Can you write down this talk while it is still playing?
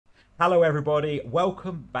Hello everybody,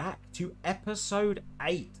 welcome back to episode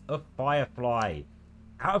 8 of Firefly.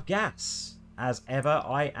 Out of gas. As ever,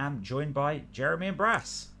 I am joined by Jeremy and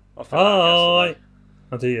Brass. Hi!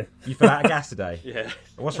 How do you? You fell out of gas today? Yeah.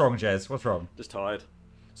 What's wrong, Jez? What's wrong? Just tired.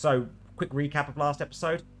 So, quick recap of last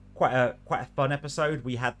episode. Quite a fun episode.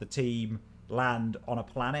 We had the team land on a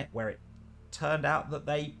planet where it turned out that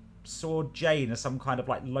they saw Jane as some kind of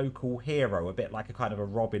like local hero, a bit like a kind of a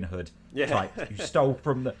Robin Hood type, who stole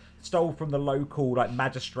from the local like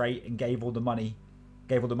magistrate and gave all the money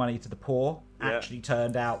to the poor. Yeah. Actually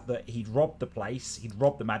turned out that he'd robbed the place, he'd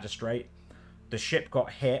robbed the magistrate. The ship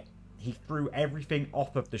got hit. He threw everything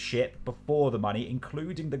off of the ship before the money,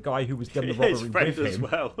 including the guy who was done the robbery His friend with as him.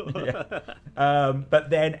 well. Yeah.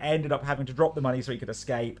 But then ended up having to drop the money so he could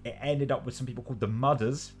escape. It ended up with some people called the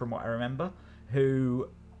Mudders, from what I remember, who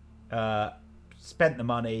spent the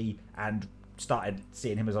money and started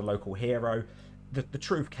seeing him as a local hero. The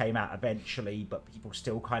truth came out eventually, but people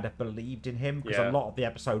still kind of believed in him because a lot of the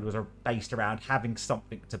episode was based around having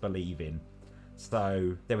something to believe in.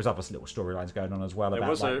 So there was obviously little storylines going on as well. There about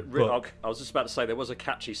was book. I was just about to say there was a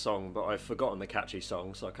catchy song, but I've forgotten the catchy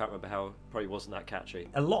song, so I can't remember how. Probably wasn't that catchy.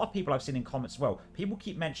 A lot of people I've seen in comments as well. People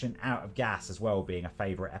keep mentioning Out of Gas as well being a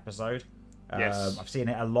favourite episode. Yes. I've seen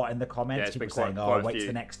it a lot in the comments. Yeah, it's people been saying, quite wait a for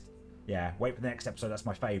the next. Yeah, wait for the next episode. That's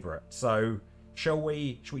my favourite. So, shall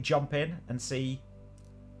we jump in and see?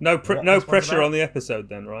 No pressure on the episode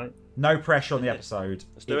then, right? No pressure on the episode.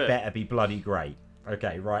 Let's do it. Better be bloody great.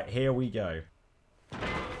 Okay, right, here we go.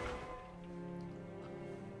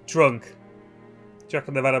 Drunk. Do you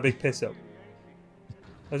reckon they've had a big piss up?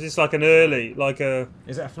 Or is this like an early, like a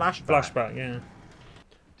Is it a flashback? flashback? Yeah.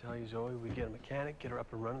 Tell you, Zoe, we get a mechanic, get her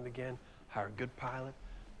up and running again, hire a good pilot,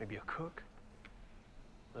 maybe a cook.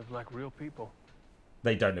 Live like real people.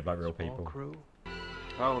 They don't live like real Small people. crew.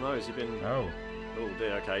 Oh no, has he been? Oh. Oh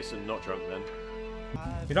dear. Okay, so not drunk then.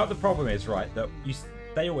 You know what the problem is, right? That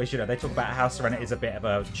they always, they talk about how Serenity is a bit of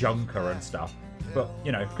a junker and stuff. But,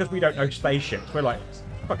 because we don't know spaceships, we're like,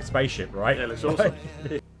 fucking spaceship, right? Yeah, looks awesome.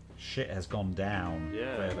 Shit has gone down.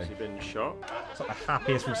 Yeah, Clearly. has he been shot? It's like the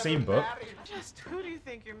happiest we've seen book. Just who do you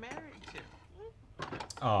think you're married to?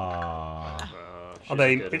 Ah. I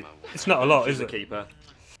mean, it's not a lot, She's is a it? keeper.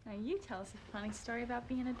 Now you tell us a funny story about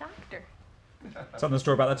being a doctor. Tell them the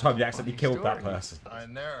story about the time you accidentally killed that person. I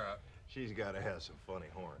know. She's got to have some funny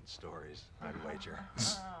horror stories, I'd wager.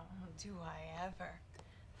 Oh, do I ever?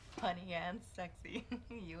 Funny and sexy.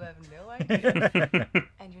 You have no idea.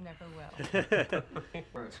 And you never will.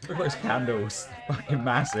 Look at those candles. Fucking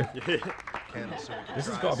massive. This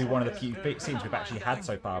has got to be one of the few scenes we've actually had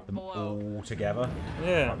so far of them all together.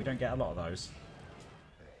 Yeah. Like, we don't get a lot of those.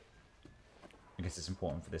 I guess it's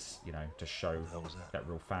important for this, to show that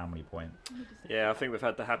real family point. Yeah, I think we've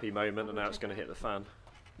had the happy moment, and now it's going to hit the fan.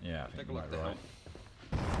 Yeah, I think you might be right.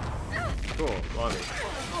 Cool, blimey.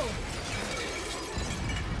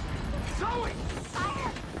 Zoe!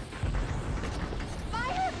 Fire!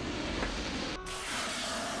 Fire!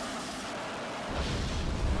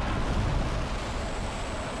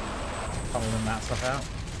 Pulling that stuff out.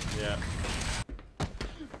 Yeah.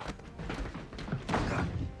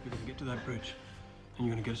 You're gonna get to that bridge, and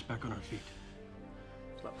you're gonna get us back on our feet.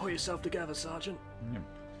 It's like, pull yourself together, Sergeant.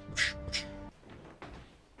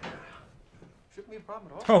 Shouldn't be a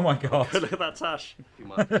problem at Oh my god. Look at that tash.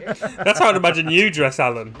 That's how I'd imagine you dress,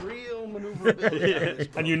 Alan. Real maneuverability.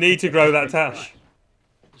 And you need to grow that tash.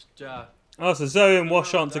 Just, Oh, so Zoe and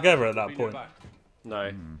Wash aren't together at that point.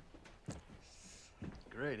 No.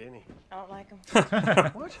 Great, ain't he? I don't like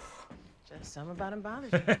him. What? Just something about him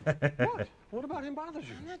bothers you. What? What about him bothers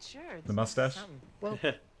you? I'm not sure. It's The mustache? something. Well,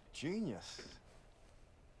 Genius.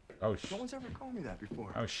 Oh, No one's ever called me that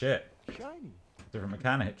before. oh shit. Shiny. Different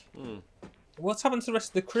mechanic. What's happened to the rest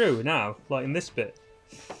of the crew now? Like in this bit?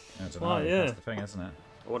 I don't know. Oh, yeah. That's the thing, isn't it?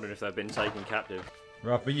 I wonder if they've been taken captive.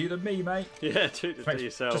 Rather you than me, mate. Yeah, do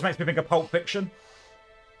yourself. Just makes me think of Pulp Fiction.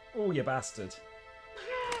 Oh, you bastard.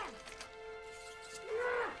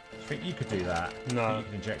 Do you think you could do that? No. You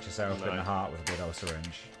could inject yourself in the heart with a big old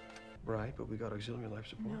syringe. right, but we got auxiliary life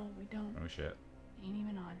support. No, we don't. Oh shit. Ain't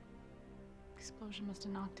even on. Explosion must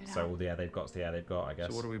have knocked it out. So all the air they've got's the air they've got, I guess.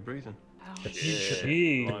 So what are we breathing? Oh, The shit. future.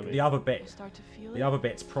 Gee. Blimey. The other You bit. start to feel The it? other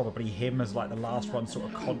bit's probably him as like the last one, sort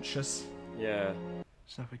of conscious. Yeah.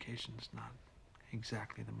 Suffocation's not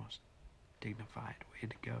exactly the most dignified way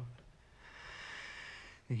to go.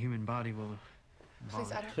 The human body will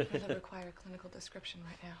Please, I don't really require a clinical description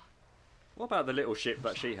right now. What about the little ship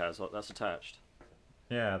that she has? Like, that's attached.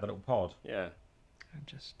 Yeah, the little pod. Yeah.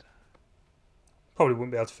 just Probably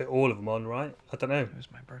wouldn't be able to fit all of them on, right? I don't know. it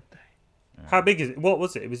was my birthday. How big is it? What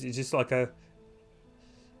was it? Was it just like a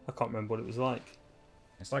I can't remember what it was like.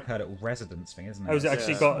 It's like her little residence thing, isn't it? Oh, has it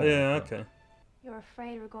actually Yeah. got... Yeah, okay. You're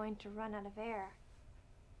afraid we're going to run out of air.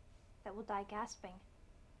 That we'll die gasping.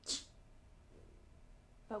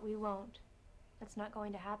 But we won't. That's not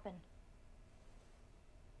going to happen.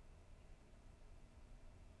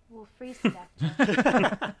 We'll freeze to death.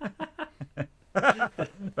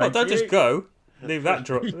 Well, don't just go. Leave that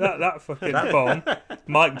drop. That fucking bomb.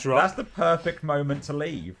 Mic drop. That's the perfect moment to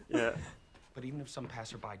leave. Yeah. But even if some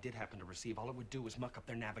passerby did happen to receive, all it would do is muck up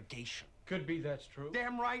their navigation. Could be that's true.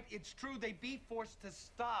 Damn right, it's true. They'd be forced to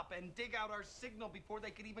stop and dig out our signal before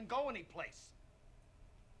they could even go anyplace.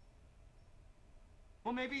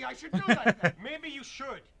 Well, maybe I should do that then. Maybe you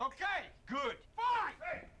should. Okay, good. Fine!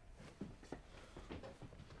 Hey.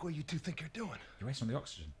 What do you two think you're doing? You're wasting all the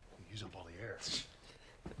oxygen. Use up all the air.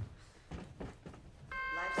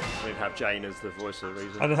 We'd have Jane as the voice of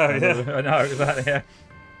reason. I know, yeah. I know, exactly, yeah.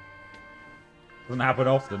 Doesn't happen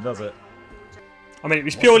often, does it? I mean, it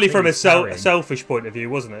was What's purely the from a thing he's carrying? selfish point of view,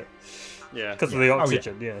 wasn't it? Yeah. Because of the Oh, yeah.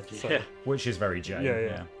 oxygen, yeah. So. Yeah. Which is very Jane. Yeah,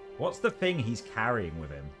 yeah. What's the thing he's carrying with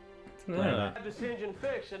him? Yeah. Have this engine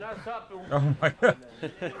fixed, and that's up. Oh my god.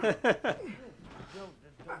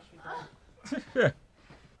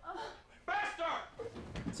 Faster!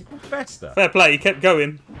 Is he called Fester? Fair play, he kept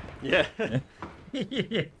going. Yeah.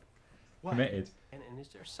 What? Committed. And is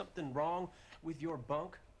there something wrong with your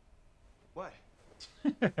bunk? What?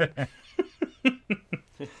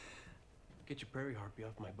 Get your prairie harpy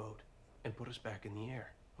off my boat and put us back in the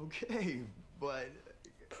air. Okay, but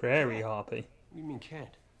Prairie harpy. What do you mean can't?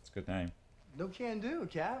 It's a good name. No can do,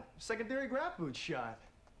 Cap. Secondary grab boot shot.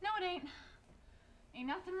 No, it ain't. Ain't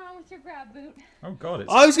nothing wrong with your grab boot. Oh god,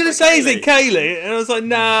 it's I was going to say, is it Kaylee? And I was like,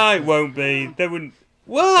 nah, it won't be. They wouldn't.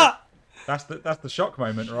 What? that's the shock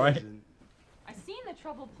moment, right? I seen the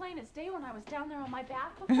trouble plain as day when I was down there on my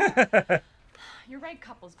back before. You're right,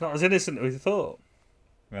 couples. Not as innocent as we thought.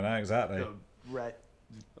 I know, exactly. Right.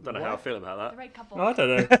 I don't know how I feel about The that. right couple. I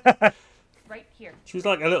don't know. Right here. She was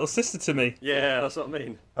like a little sister to me. Yeah, that's what I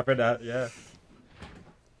mean. I've been yeah.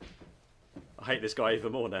 I hate this guy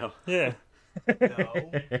even more now. Yeah.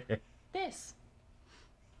 No. This.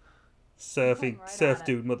 Surfing, Right surf at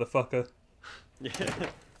it. dude, motherfucker. Yeah.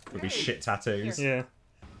 With his shit tattoos. Yeah.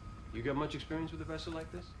 You got much experience with a vessel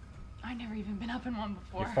like this? I never even been up in one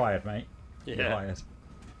before. You're fired, mate. You're Yeah. fired.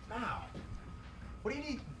 Wow. What do you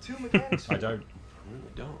need two mechanics for? I don't. I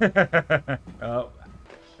really don't. Oh,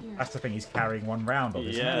 Here. that's the thing. He's carrying one round on,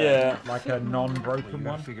 isn't Yeah. it? Yeah. Like a non-broken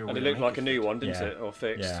one. And it looked like a new one, didn't Yeah. it? Or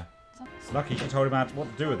fixed. Yeah. It's lucky she told him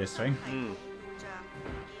what to do with this thing. Mm.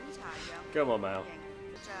 Come on, Mal.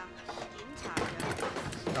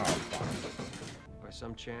 Oh, fuck. By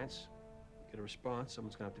some chance, get a response,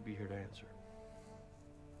 someone's gonna have to be here to answer.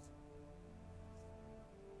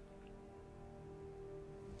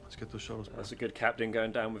 Let's get those shuttles back. That's a good captain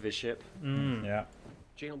going down with his ship. Mm. Yeah.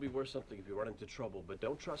 Jane will be worth something if you run into trouble, but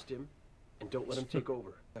don't trust him and don't let him take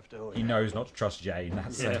over. Have to own He it. knows not to trust Jane.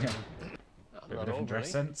 That's Yeah. a bit Not of a different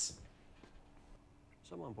dress overly. sense.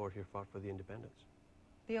 Some on board here fought for the independence.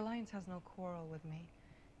 The Alliance has no quarrel with me.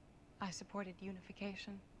 I supported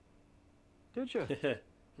unification. Did you?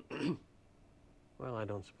 Well, I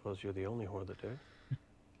don't suppose you're the only whore that did.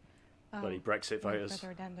 Bloody Brexit one voters.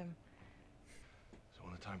 further addendum. So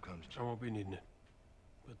when the time comes, I won't be needing it.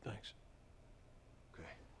 But thanks. okay.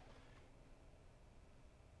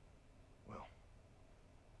 Well,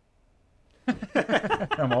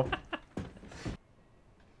 Come on.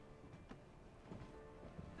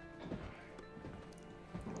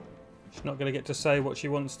 She's not going to get to say what she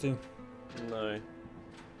wants to. No.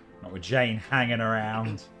 Not with Jane hanging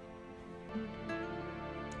around.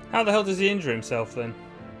 How the hell does he injure himself then?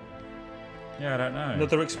 Yeah, I don't know.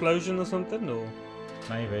 Another explosion or something? Or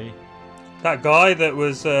Maybe. that guy that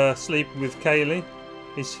was sleeping with Kaylee?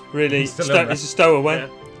 He's really He's still in there. he's a stowaway, Yeah.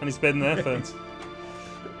 and he's been there for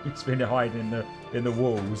He's been hiding in the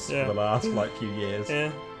walls Yeah. for the last few years.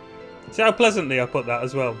 yeah. See how pleasantly I put that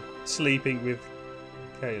as well. Sleeping with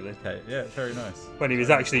Kaylee Okay, yeah, it's very nice. when he was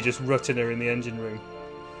actually just rutting her in the engine room.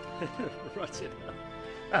 Rutting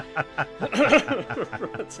her.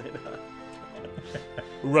 Rutting her.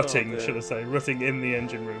 Rutting, Oh, dear. should I say? Rutting in the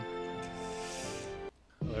engine room.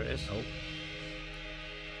 There it is. Oh.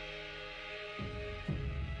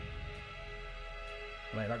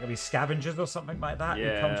 Are they not going to be scavengers or something like that? Who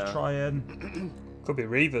come to Yeah. try and... Could be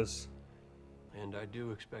Reavers. And I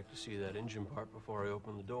do expect to see that engine part before I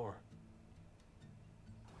open the door.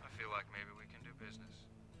 I feel like maybe we can do business.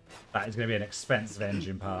 That is going to be an expensive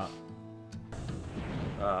engine part.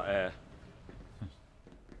 Ah, air.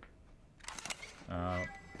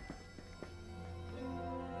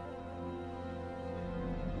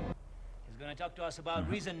 gonna talk to us about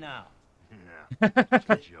reason now? Yeah, it's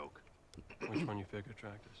a joke. Which one you figure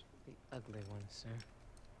attract us? The ugly one, sir.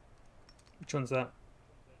 Which one's that?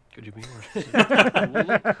 Could you be more specific?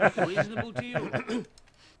 Look reasonable to you?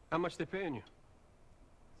 How much they paying you?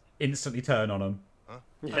 Instantly turn on them. Huh?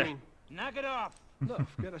 Yeah. I mean, Knock it off. look,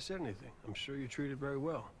 forget I said anything. I'm sure you're treated very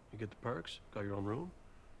well. You get the perks, got your own room.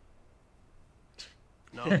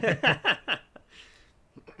 No.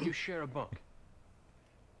 You share a bunk.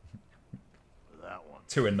 That one.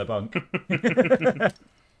 2 in the bunk.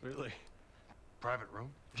 Really? Private room?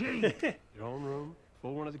 Your own room,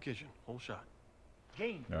 full one of the kitchen, whole shot.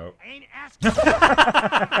 Gene, No. I ain't asking.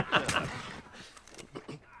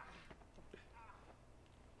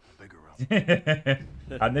 Bigger room.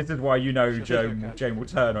 And this is why you know Jane will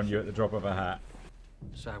turn on you at the drop of a hat.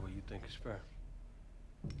 Decide what you think is fair.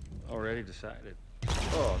 Already decided.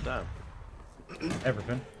 Oh, damn.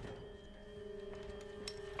 Everything.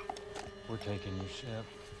 We're taking your ship.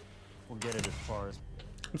 We'll get it as far as...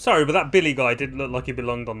 I'm sorry, but that Billy guy didn't look like he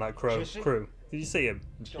belonged on that crew. Jesse? Did you see him?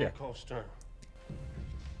 Don't call Stern.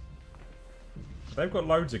 They've got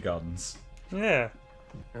loads of guns. Yeah.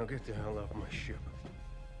 Now get the hell off my ship.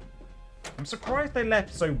 I'm surprised they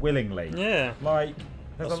left so willingly. Yeah. Like,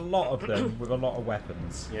 there's a lot of them with a lot of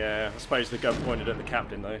weapons. Yeah, I suppose the gun pointed at the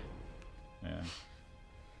captain, though. Yeah.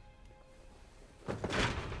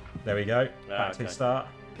 There we go. Back to okay. start.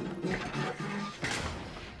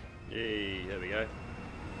 Yay, there we go.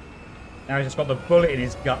 Now he's just got the bullet in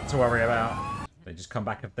his gut to worry about. They just come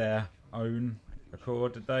back of their own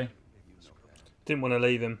accord, did they? Didn't want to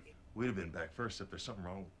leave him. We'd have been back first if there's something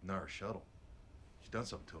wrong with Nara's shuttle. She's done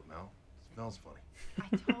something to it, Mal. It smells funny.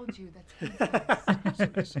 I told you that's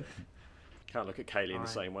his. Can't look at Kaylee in the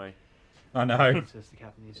same way. I know. Says the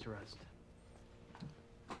captain needs to rest.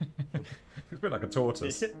 It's a bit like a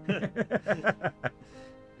tortoise.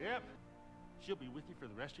 Yep. She'll be with you for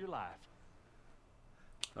the rest of your life.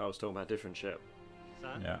 I was talking about a different ship.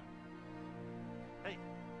 Son? Yeah. Hey,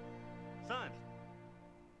 son.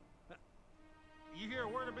 You hear a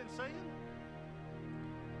word I've been saying?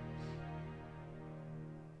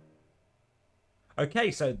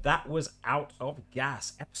 Okay, so that was Out of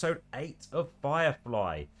Gas, episode 8 of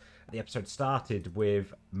Firefly. The episode started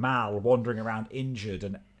with Mal wandering around injured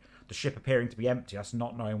and the ship appearing to be empty, us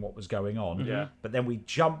not knowing what was going on. Yeah. But then we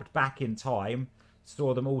jumped back in time,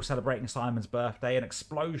 saw them all celebrating Simon's birthday. An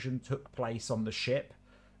explosion took place on the ship,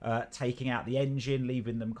 taking out the engine,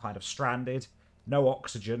 leaving them kind of stranded. No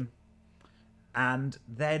oxygen. And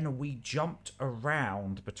then we jumped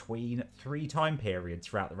around between 3 time periods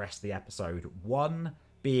throughout the rest of the episode. One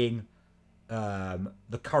being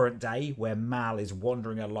the current day, where Mal is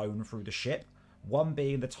wandering alone through the ship. One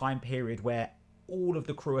being the time period where all of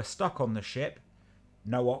the crew are stuck on the ship.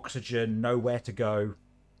 No oxygen, nowhere to go.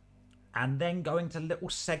 And then going to little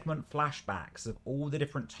segment flashbacks of all the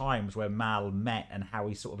different times where Mal met and how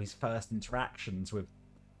he sort of his first interactions with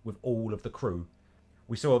all of the crew.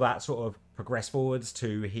 We saw that sort of progress forwards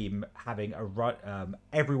to him having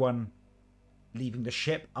everyone leaving the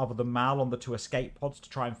ship other than Mal on the 2 escape pods to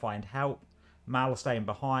try and find help. Mal staying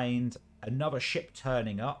behind, another ship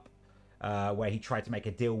turning up where he tried to make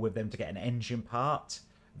a deal with them to get an engine part.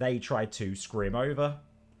 They tried to screw him over.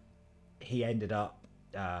 He ended up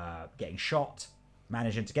getting shot,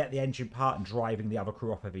 managing to get the engine part and driving the other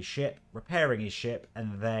crew off of his ship, repairing his ship,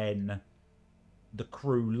 and then the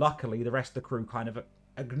crew, luckily, the rest of the crew kind of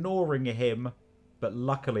ignoring him, but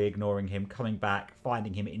luckily ignoring him, coming back,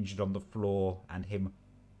 finding him injured on the floor, and him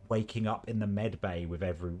waking up in the med bay with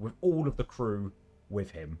all of the crew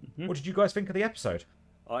with him. Mm-hmm. What did you guys think of the episode?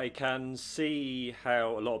 I can see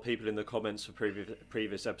how a lot of people in the comments for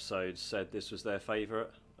previous episodes said this was their favourite.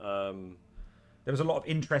 There was a lot of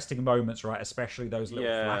interesting moments, right? Especially those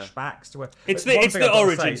little flashbacks to where it's the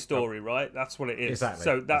origin story, right? That's what it is. Exactly.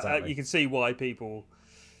 So that you can see why people,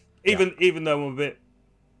 even though I'm a bit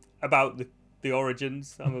about the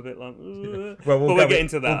origins, I'm a bit like. Well, we'll get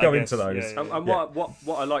into that. We'll go into those. Yeah. And what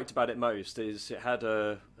I liked about it most is it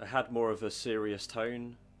had more of a serious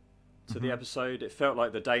tone to the episode. It felt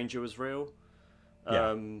like the danger was real,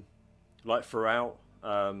 like throughout.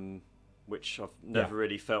 Which I've never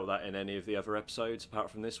really felt that in any of the other episodes, apart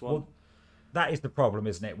from this one. Well, that is the problem,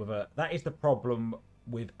 isn't it? That is the problem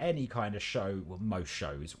with any kind of show, well, most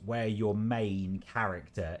shows, where your main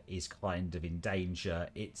character is kind of in danger.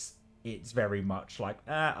 It's very much like,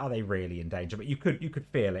 are they really in danger? But you could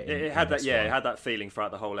feel it. It had that feeling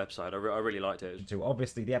throughout the whole episode. I really liked it.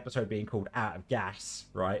 Obviously, the episode being called Out of Gas,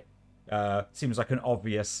 right? Seems like an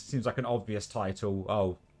obvious title.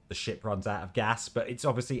 Oh, the ship runs out of gas, but it's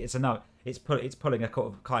obviously it's pulling a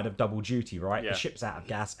kind of double duty, right? Yeah. The ship's out of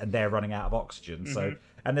gas and they're running out of oxygen. So,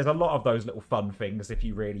 and there's a lot of those little fun things if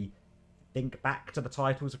you really think back to the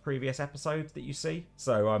titles of previous episodes that you see.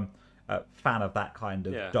 So I'm a fan of that kind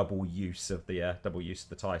of double use of the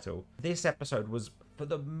title. This episode was, for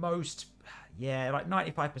the most, like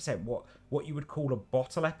 95% what you would call a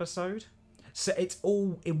bottle episode. So it's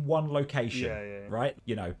all in one location, right?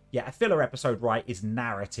 You know, a filler episode, right, is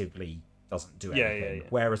narratively doesn't do anything,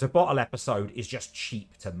 whereas a bottle episode is just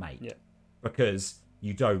cheap to make because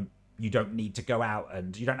you don't need to go out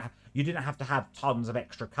and you didn't have to have tons of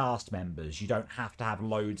extra cast members. You don't have to have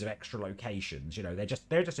loads of extra locations. You know, they're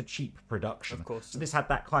just a cheap production. Of course. So this had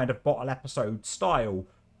that kind of bottle episode style,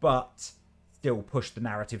 but still pushed the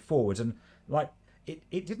narrative forwards. And like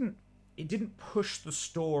it didn't push the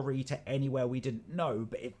story to anywhere we didn't know,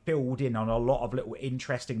 but it filled in on a lot of little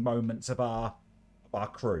interesting moments of our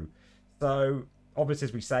crew. So obviously,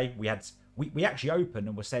 as we say, we actually opened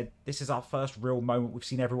and we said this is our first real moment we've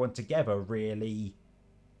seen everyone together really,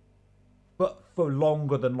 but for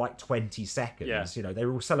longer than like 20 seconds. Yeah. You know, they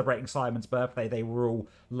were all celebrating Simon's birthday. They were all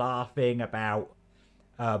laughing about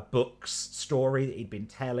Book's story that he'd been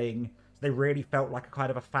telling. They really felt like a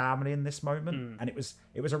kind of a family in this moment, and it was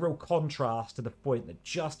a real contrast to the point that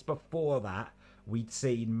just before that we'd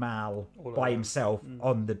seen Mal by himself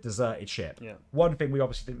on the deserted ship. Yeah. One thing we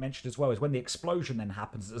obviously didn't mention as well is when the explosion then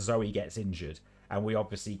happens, that Zoe gets injured, and we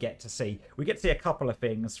obviously get to see a couple of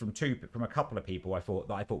things from a couple of people I thought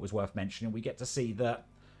was worth mentioning. We get to see that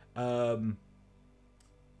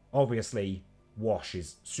obviously Wash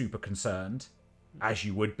is super concerned, as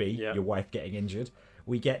you would be, your wife getting injured.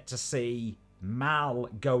 We get to see Mal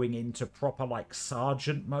going into proper like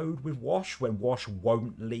sergeant mode with Wash when Wash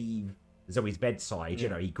won't leave Zoe's bedside. You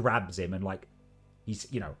know, he grabs him and like he's,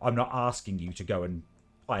 you know, I'm not asking you to go and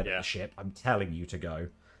pilot the ship, I'm telling you to go.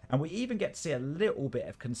 And we even get to see a little bit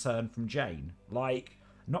of concern from Jane. Like,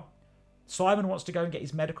 not Simon wants to go and get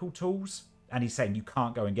his medical tools, and he's saying you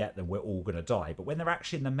can't go and get them, we're all gonna die. But when they're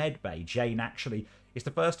actually in the med bay, Jane actually, it's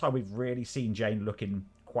the first time we've really seen Jane looking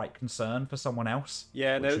quite concerned for someone else.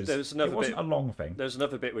 Yeah, there was another it wasn't bit, a long thing. There's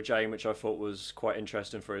another bit with Jane which I thought was quite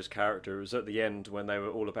interesting for his character. It was at the end when they were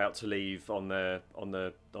all about to leave on the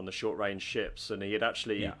short range ships, and he had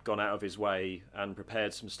actually gone out of his way and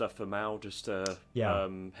prepared some stuff for Mal just to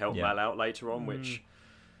help Mal out later on. Which,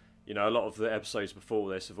 you know, a lot of the episodes before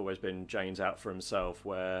this have always been Jane's out for himself,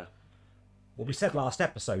 where. Well, we said last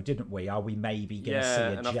episode, didn't we? Are we maybe going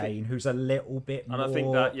to see a Jane who's a little bit more... And I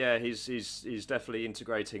think that, he's definitely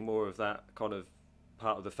integrating more of that kind of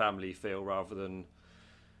part of the family feel rather than...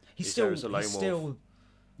 He's still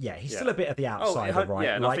a bit of the outsider, right?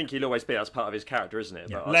 Yeah, and I think he'll always be as part of his character, isn't it?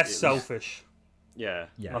 Yeah. But less selfish. Yeah.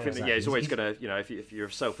 I think that, he's always going to, you know, if you're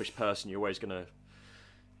a selfish person, you're always going to...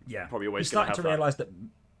 Yeah. Probably always he's going to starting to realise that...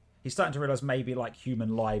 He's starting to realise maybe like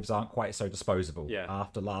human lives aren't quite so disposable. Yeah.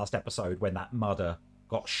 After last episode when that mudder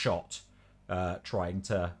got shot trying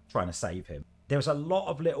to save him. There was a lot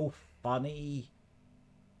of little funny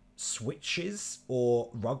switches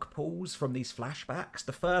or rug pulls from these flashbacks.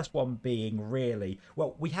 The first one being really...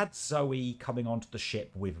 Well, we had Zoe coming onto the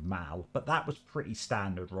ship with Mal, but that was pretty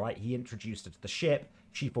standard, right? He introduced her to the ship.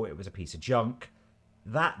 She thought it was a piece of junk.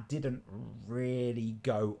 That didn't really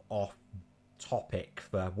go off topic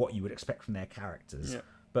for what you would expect from their characters.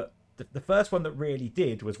 But the first one that really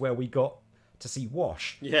did was where we got to see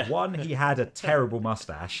Wash. One, he had a terrible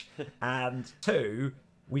mustache, and two,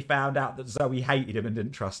 we found out that Zoe hated him and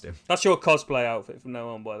didn't trust him. That's your cosplay outfit from now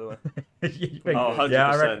on, by the way. Think,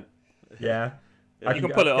 100%. I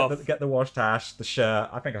can pull it off. Get the wash tash, the shirt.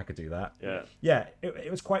 I think I could do that. Yeah.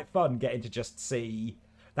 It was quite fun getting to just see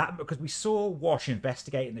that, because we saw Wash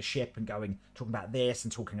investigating the ship and talking about this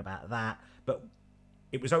and talking about that, but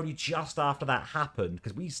it was only just after that happened,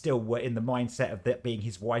 because we still were in the mindset of that being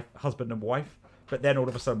his husband and wife, but then all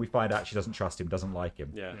of a sudden we find out she doesn't trust him, doesn't like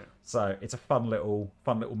him. So it's a fun little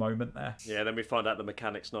moment there. Yeah, then we find out the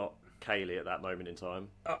mechanic's not Kaylee at that moment in time.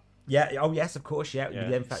 Yeah. Oh yes, of course. Yeah.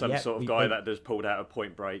 Some sort of guy that just pulled out of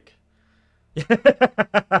Point Break.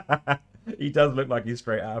 He does look like he's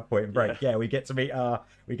straight out of Point Break. Yeah, we get to meet our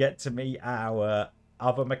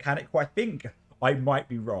other mechanic, who I think, I might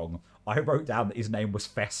be wrong, I wrote down that his name was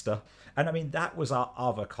Fester. And I mean, that was our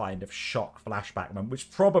other kind of shock flashback moment, which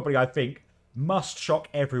probably, I think, must shock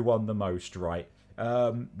everyone the most, right?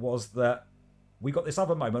 Was that we got this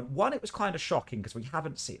other moment. One, it was kind of shocking because we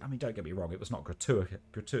haven't seen... I mean, don't get me wrong, it was not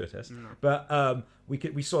gratuitous. No. But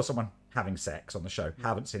we saw someone having sex on the show.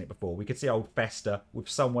 Haven't seen it before. We could see old Fester with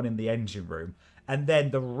someone in the engine room. And then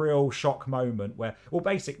the real shock moment where... Well,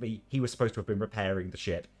 basically, he was supposed to have been repairing the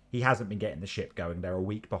ship. he hasn't been getting the ship going. They're a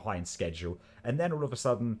week behind schedule. And then all of a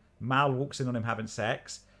sudden, Mal walks in on him having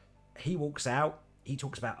sex. He walks out. He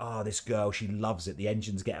talks about, this girl, she loves it. The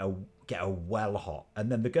engines get her well hot.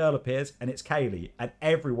 And then the girl appears, and it's Kaylee. And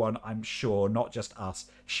everyone, I'm sure, not just us,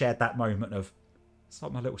 shared that moment of, it's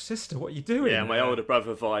not my little sister, what are you doing? Yeah, my older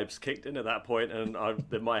brother vibes kicked in at that point, and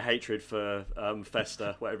my hatred for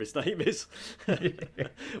Fester, whatever his name is,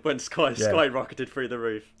 went skyrocketed through the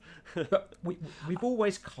roof. But we've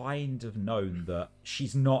always kind of known that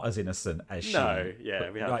she's not as innocent as she. No,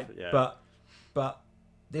 yeah, we have. Like, yeah. But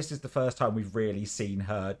this is the first time we've really seen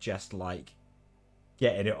her just like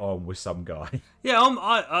getting it on with some guy. Yeah, I'm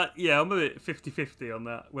a bit 50-50 on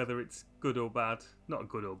that, whether it's good or bad. Not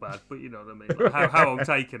good or bad, but you know what I mean. Like how I'm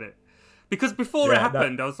taking it. Because before it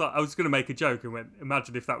happened, I was going to make a joke and went,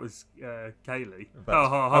 imagine if that was Kaylee.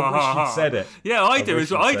 I wish you'd said it. Yeah, I do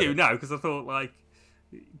as well. I do now because I thought like,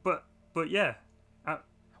 but yeah.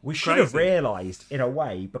 We should have realised, in a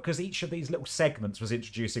way, because each of these little segments was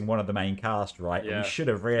introducing one of the main cast, right? Yeah. And we should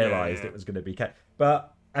have realised it was going to be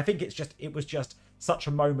But I think it was just such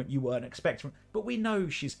a moment you weren't expecting. But we know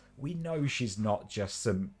she's not just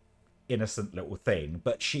some innocent little thing,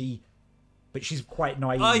 but she's quite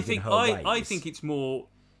naive in her ways. I think it's more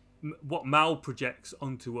what Mal projects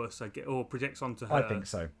onto us, or projects onto her. I think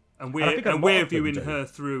so. And we're viewing her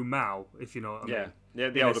through Mal, if you know what I mean. Yeah,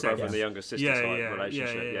 the older brother and the younger sister type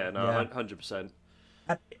relationship. Yeah, 100%.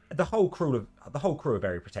 And the whole crew are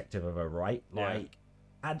very protective of her, right? Like,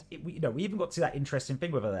 and we even got to that interesting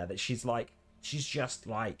thing with her there that she's just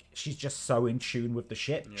so in tune with the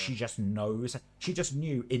ship. Yeah. She just knows. She just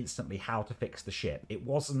knew instantly how to fix the ship. It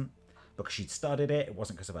wasn't because she'd studied it. It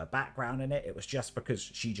wasn't because of her background in it. It was just because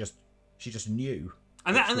she just knew.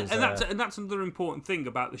 And that's another important thing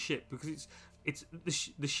about the ship, because it's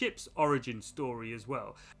the ship's origin story as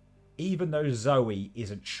well. Even though Zoe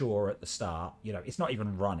isn't sure at the start, it's not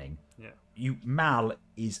even running. Yeah. Mal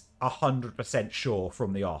is 100% sure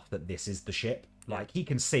from the off that this is the ship. Like, he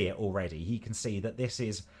can see it already. He can see that this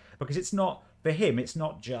is, because it's not, for him, it's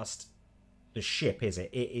not just the ship, is it?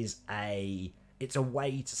 It's a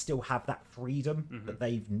way to still have that freedom that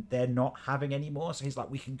they're not having anymore. So he's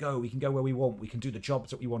like, we can go where we want, we can do the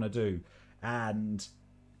jobs that we want to do. And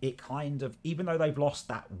it kind of, even though they've lost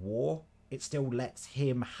that war, it still lets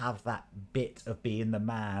him have that bit of being the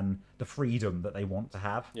man, the freedom that they want to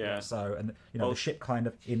have. Yeah. So, and the ship kind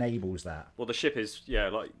of enables that. Well, the ship is,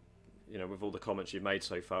 with all the comments you've made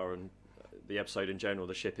so far and the episode in general,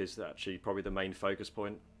 the ship is actually probably the main focus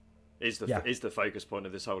point. Is the focus point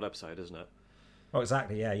of this whole episode, isn't it? Oh,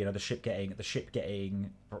 exactly. Yeah, the ship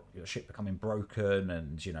becoming broken,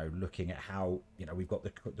 and looking at how we've got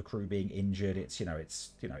the crew being injured. It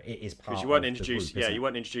is part. Because you weren't you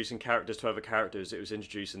weren't introducing characters to other characters. It was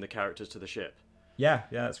introducing the characters to the ship. Yeah,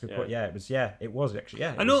 that's a good point. Yeah, it was actually.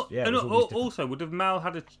 Yeah, also, would have Mal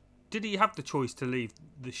did he have the choice to leave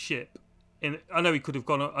the ship? I know he could have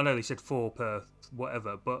gone. I know they said 4 per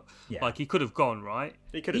whatever, but like he could have gone, right?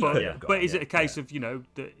 He could have gone. But is it a case of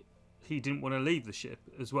that he didn't want to leave the ship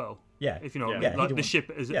as well? Yeah, if you know what I mean. Like the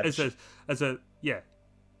ship as a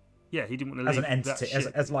he didn't want to leave as an entity,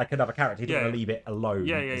 as like another character. He didn't want to leave it alone.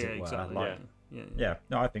 Exactly.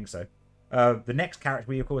 No, I think so. The next character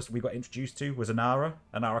we got introduced to was Anara.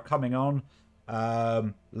 Anara coming on,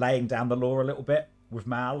 laying down the law a little bit with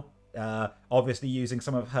Mal, obviously using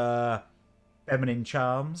some of her feminine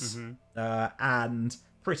charms, and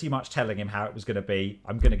pretty much telling him how it was going to be.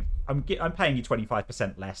 I'm paying you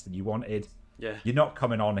 25% less than you wanted. Yeah. You're not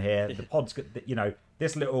coming on here. The pod's,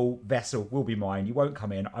 this little vessel will be mine. You won't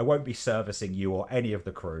come in. I won't be servicing you or any of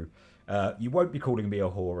the crew. You won't be calling me a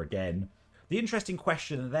whore again. The interesting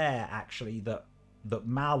question there, actually, that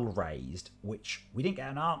Mal raised, which we didn't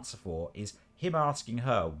get an answer for, is him asking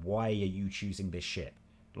her, why are you choosing this ship?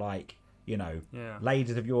 Like,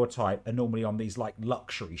 ladies of your type are normally on these like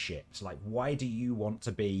luxury ships. Like, why do you want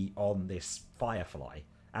to be on this Firefly?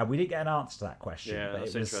 And we didn't get an answer to that question. Yeah,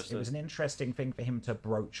 but it was an interesting thing for him to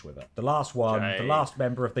broach with it. The last one, the last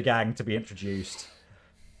member of the gang to be introduced,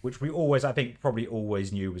 which we probably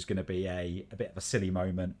always knew was going to be a bit of a silly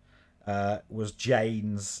moment, was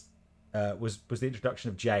Jane's. Was the introduction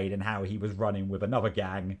of Jane and how he was running with another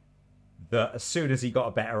gang. That as soon as he got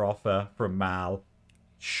a better offer from Mal,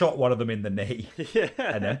 shot one of them in the knee,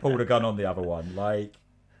 and then pulled a gun on the other one. Like,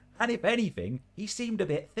 and if anything, he seemed a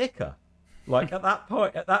bit thicker. Like at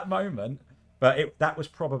that moment. But that was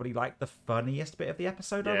probably like the funniest bit of the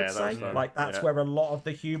episode, I would say. Like that's where a lot of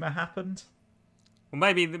the humour happened. Well,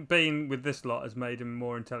 maybe being with this lot has made him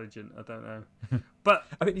more intelligent. I don't know. But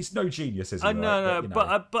I mean, he's no genius, is he? No.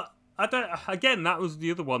 But I don't. Again, that was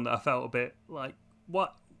the other one that I felt a bit like,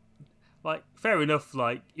 what? like, fair enough,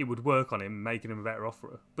 like, it would work on him, making him a better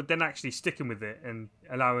offerer, but then actually sticking with it and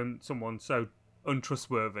allowing someone so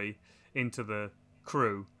untrustworthy into the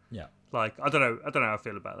crew. Yeah. Like, I don't know how I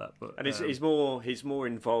feel about that, but and he's more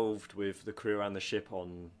involved with the crew and the ship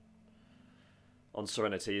on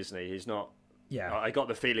Serenity, isn't he? He's not. Yeah. I got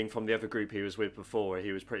the feeling from the other group he was with before,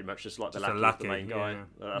 he was pretty much just like the Just a lackey of the lackey, main guy. yeah.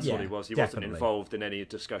 That's Yeah, what he was. He definitely. wasn't involved in any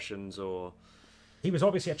discussions or. He was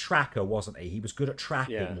obviously a tracker, wasn't he? He was good at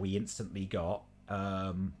tracking. Yeah. We instantly got.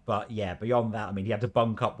 But yeah, beyond that, I mean, he had to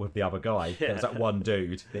bunk up with the other guy. There was that one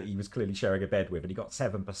dude that he was clearly sharing a bed with, and he got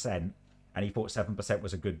 7%, and he thought 7%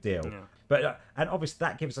 was a good deal. Yeah. But and obviously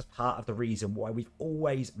that gives us part of the reason why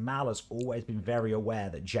Mal has always been very aware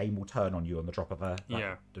that Jane will turn on you on the drop of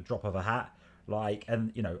a hat. Like,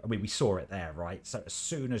 and you know, I mean, we saw it there, right? So as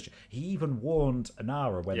soon as he even warned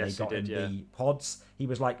Anara when they got the pods, he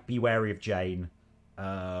was like, "Be wary of Jane.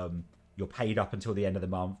 You're paid up until the end of the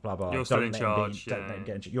month. Blah blah. You're still in charge. Don't let him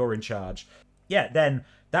get in. You're in charge." Yeah. Then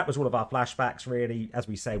that was all of our flashbacks. Really, as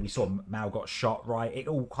we say, we saw Mal got shot. Right. It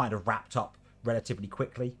all kind of wrapped up relatively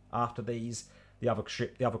quickly after these. The other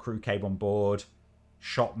crew came on board,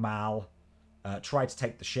 shot Mal. Tried to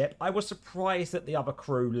take the ship. I was surprised that the other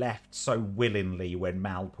crew left so willingly when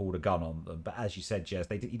Mal pulled a gun on them. But as you said,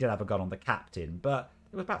 Jez, he did have a gun on the captain. But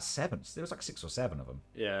there was about 7. There was like 6 or 7 of them.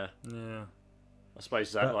 Yeah. Yeah. I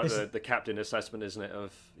suppose that's like the captain assessment, isn't it?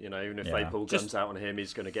 Of, you know, even if they pull guns out on him,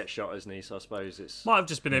 he's going to get shot, isn't he? So I suppose it's might have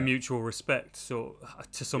just been a mutual respect, sort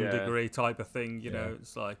to some degree, type of thing. You know,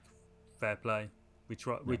 it's like fair play. We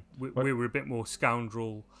were a bit more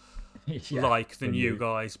scoundrel. Like than you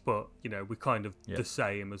guys, but you know, we're kind of the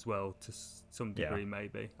same as well to some degree,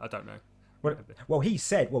 maybe. I don't know. Well, he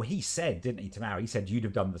said, didn't he, to Mao? He said you'd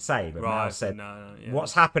have done the same. And Mao said, no,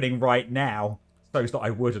 what's happening right now shows that I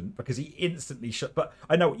wouldn't, because he instantly shot. But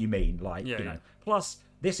I know what you mean, like, you know. Plus,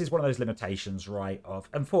 this is one of those limitations, right, of,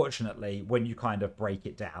 unfortunately, when you kind of break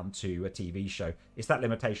it down to a TV show, it's that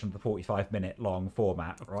limitation of the 45-minute long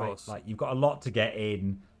format, right? Course. Like, you've got a lot to get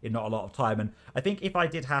in not a lot of time. And I think if I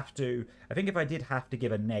did have to give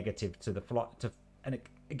a negative to the plot, and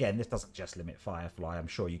again, this doesn't just limit Firefly. I'm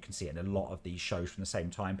sure you can see it in a lot of these shows from the same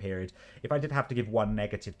time period. If I did have to give one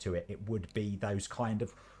negative to it, it would be those kind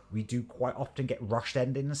of, we do quite often get rushed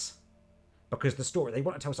endings. Because the story, they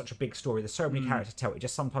want to tell such a big story. There's so many characters to tell. It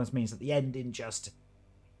just sometimes means that the ending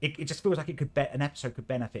it just feels like an episode could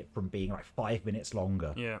benefit from being like 5 minutes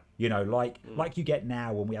longer. Yeah. You know, like you get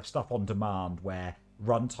now when we have stuff on demand where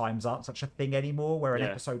run times aren't such a thing anymore, where an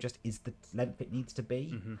episode just is the length it needs to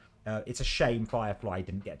be. It's a shame Firefly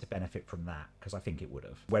didn't get to benefit from that, because I think it would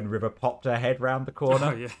have. When River popped her head round the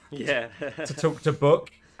corner to talk to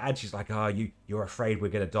Book, and she's like, "Oh, you're afraid we're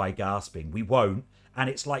going to die gasping. We won't." And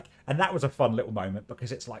it's like, and that was a fun little moment,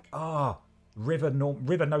 because it's like, River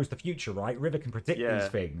knows the future, right? River can predict these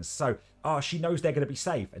things. So, she knows they're going to be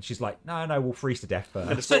safe. And she's like, no, we'll freeze to death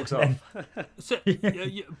first.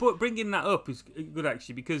 But bringing that up is good,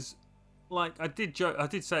 actually, because, like, I did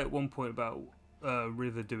say at one point about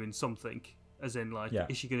River doing something, as in, like,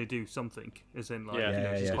 is she going to do something? As in,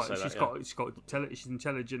 like, she's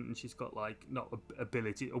intelligent, and she's got, like, not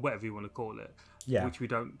ability, or whatever you want to call it, which we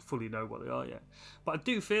don't fully know what they are yet. But I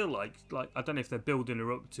do feel like I don't know if they're building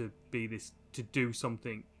her up to be this, to do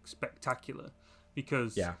something spectacular,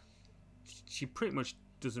 because she pretty much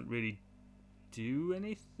doesn't really do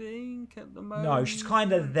anything at the moment. No, she's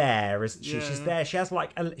kind of there, isn't she? She's there. She has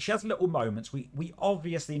she has little moments. We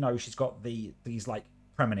obviously know she's got these like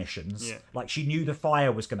premonitions. Like, she knew the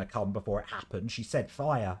fire was going to come before it happened. She said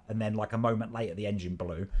fire, and then like a moment later the engine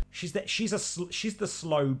blew. She's the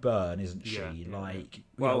slow burn, isn't she? Like,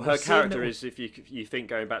 well, her character is, if you think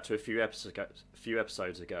going back to a few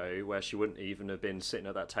episodes ago, where she wouldn't even have been sitting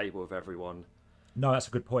at that table with everyone. No, that's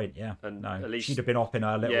a good point. Yeah, and no, at least she'd have been off in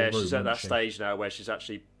her little room. Yeah, she's at that stage now where she's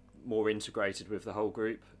actually more integrated with the whole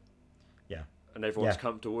group. Yeah, and everyone's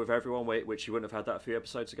comfortable with everyone, which she wouldn't have had that a few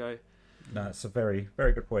episodes ago. No, it's a very,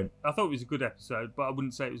 very good point. I thought it was a good episode, but I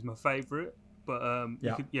wouldn't say it was my favourite. But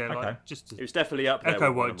like, just to it was definitely up there.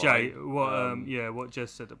 Echo what Jez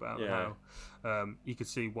said about how you could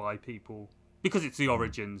see why people, because it's the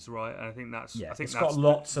origins, right? And I think that's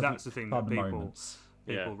that's the thing that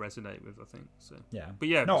people resonate with, I think. So but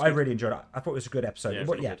I really enjoyed it. I thought it was a good episode.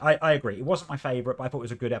 I agree. It wasn't my favourite, but I thought it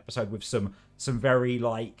was a good episode with some very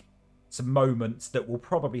some moments that will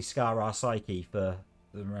probably scar our psyche for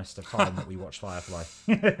the rest of time that we watch Firefly.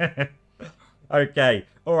 Okay,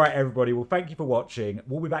 all right, everybody. Well, thank you for watching.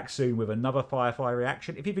 We'll be back soon with another Firefly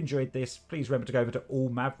reaction. If you've enjoyed this, please remember to go over to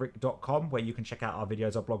allmaverick.com, where you can check out our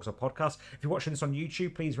videos, our blogs, our podcasts. If you're watching this on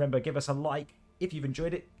YouTube, please remember, give us a like. If you've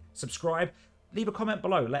enjoyed it, subscribe. leave a comment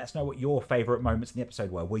below. Let us know what your favourite moments in the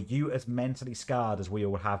episode were. Were you as mentally scarred as we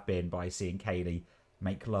all have been by seeing Kaylee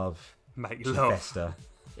make love to Fester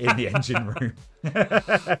in the engine room?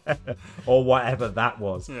 Or whatever that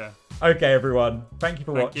was. Yeah. Okay, everyone. Thank you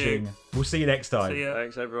for watching. We'll see you next time.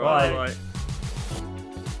 Thanks, everyone. Bye. Bye.